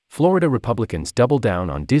Florida Republicans double down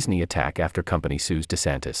on Disney attack after company sues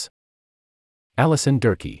DeSantis. Allison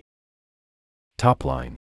Durkee. Top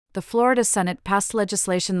line. The Florida Senate passed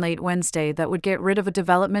legislation late Wednesday that would get rid of a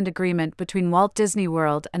development agreement between Walt Disney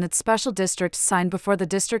World and its special district signed before the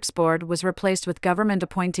district's board was replaced with government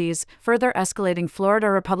appointees, further escalating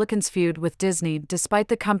Florida Republicans' feud with Disney despite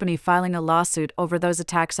the company filing a lawsuit over those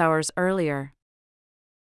attacks hours earlier.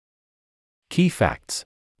 Key facts.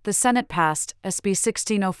 The Senate passed SB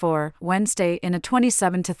 1604 Wednesday in a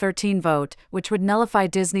 27-13 vote, which would nullify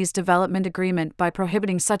Disney's development agreement by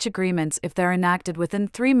prohibiting such agreements if they're enacted within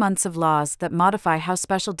 3 months of laws that modify how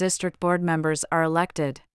special district board members are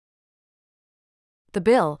elected. The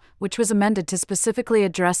bill, which was amended to specifically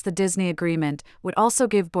address the Disney agreement, would also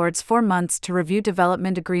give boards 4 months to review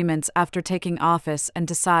development agreements after taking office and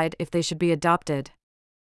decide if they should be adopted.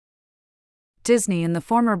 Disney and the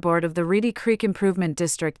former board of the Reedy Creek Improvement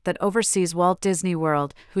District that oversees Walt Disney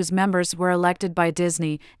World, whose members were elected by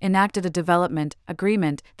Disney, enacted a development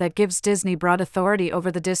agreement that gives Disney broad authority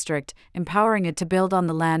over the district, empowering it to build on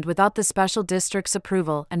the land without the special district's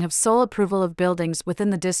approval and have sole approval of buildings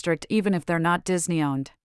within the district even if they're not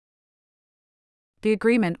Disney-owned. The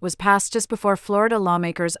agreement was passed just before Florida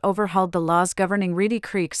lawmakers overhauled the laws governing Reedy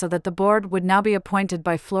Creek so that the board would now be appointed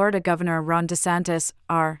by Florida Governor Ron DeSantis,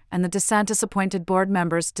 R., and the DeSantis-appointed board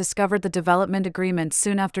members discovered the development agreement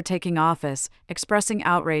soon after taking office, expressing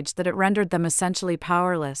outrage that it rendered them essentially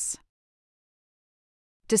powerless.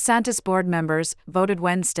 DeSantis board members voted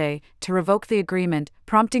Wednesday to revoke the agreement,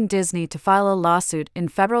 prompting Disney to file a lawsuit in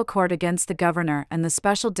federal court against the governor and the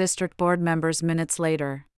special district board members minutes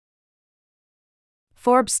later.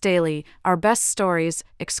 Forbes Daily, our best stories,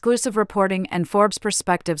 exclusive reporting and Forbes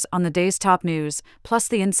perspectives on the day's top news, plus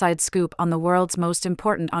the inside scoop on the world's most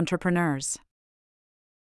important entrepreneurs.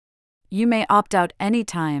 You may opt out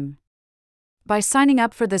anytime. By signing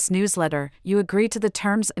up for this newsletter, you agree to the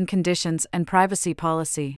terms and conditions and privacy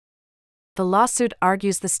policy. The lawsuit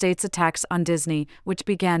argues the state's attacks on Disney, which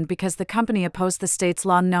began because the company opposed the state's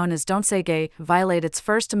law known as Don't Say Gay, violate its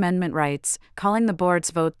First Amendment rights, calling the board's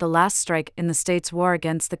vote the last strike in the state's war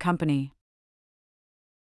against the company.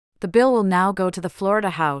 The bill will now go to the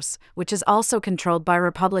Florida House, which is also controlled by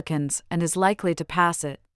Republicans, and is likely to pass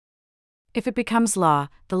it. If it becomes law,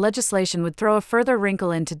 the legislation would throw a further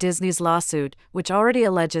wrinkle into Disney's lawsuit, which already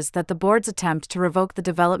alleges that the board's attempt to revoke the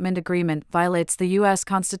development agreement violates the U.S.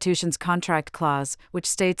 Constitution's contract clause, which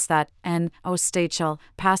states that no state shall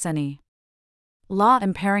pass any law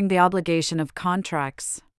impairing the obligation of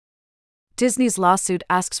contracts. Disney's lawsuit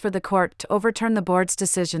asks for the court to overturn the board's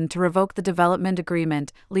decision to revoke the development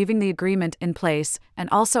agreement, leaving the agreement in place, and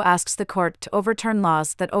also asks the court to overturn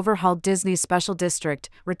laws that overhauled Disney's special district,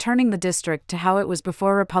 returning the district to how it was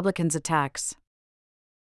before Republicans' attacks.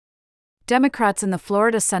 Democrats in the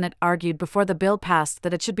Florida Senate argued before the bill passed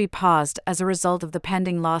that it should be paused as a result of the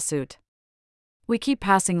pending lawsuit. We keep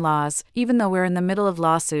passing laws, even though we're in the middle of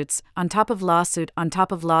lawsuits, on top of lawsuit on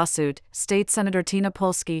top of lawsuit, State Senator Tina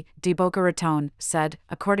Polsky, de Boca Raton, said,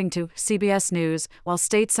 according to CBS News, while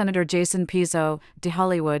State Senator Jason Pizzo, de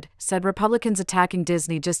Hollywood, said Republicans attacking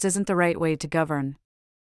Disney just isn't the right way to govern.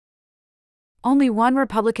 Only one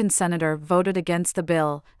Republican senator voted against the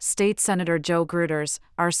bill, State Senator Joe Gruters,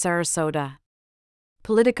 R. Sarasota.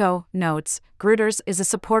 Politico notes, Gruters is a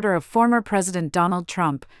supporter of former President Donald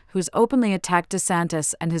Trump, who's openly attacked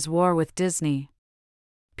DeSantis and his war with Disney.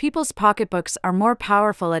 People's pocketbooks are more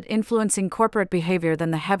powerful at influencing corporate behavior than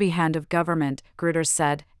the heavy hand of government, Gruters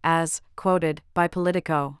said, as quoted by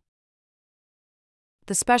Politico.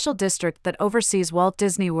 The special district that oversees Walt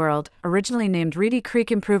Disney World, originally named Reedy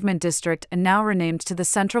Creek Improvement District and now renamed to the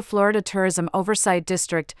Central Florida Tourism Oversight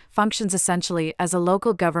District, functions essentially as a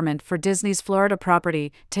local government for Disney's Florida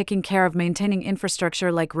property, taking care of maintaining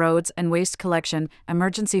infrastructure like roads and waste collection,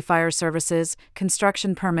 emergency fire services,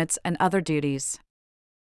 construction permits, and other duties.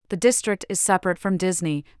 The district is separate from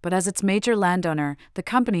Disney, but as its major landowner, the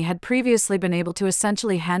company had previously been able to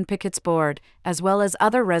essentially handpick its board, as well as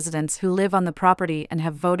other residents who live on the property and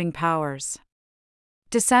have voting powers.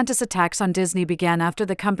 DeSantis' attacks on Disney began after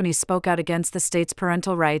the company spoke out against the state's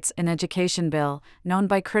parental rights in education bill, known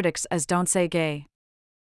by critics as Don't Say Gay.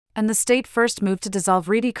 And the state first moved to dissolve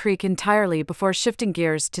Reedy Creek entirely before shifting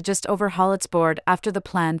gears to just overhaul its board after the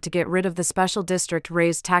plan to get rid of the special district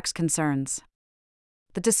raised tax concerns.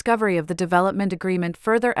 The discovery of the development agreement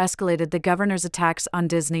further escalated the governor's attacks on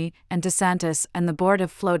Disney, and DeSantis and the board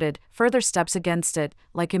have floated further steps against it,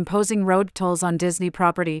 like imposing road tolls on Disney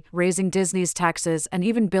property, raising Disney's taxes, and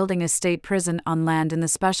even building a state prison on land in the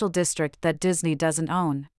special district that Disney doesn't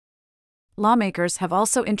own. lawmakers have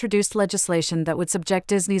also introduced legislation that would subject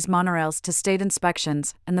Disney's monorails to state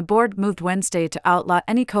inspections, and the board moved Wednesday to outlaw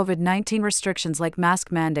any COVID-19 restrictions like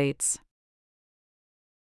mask mandates.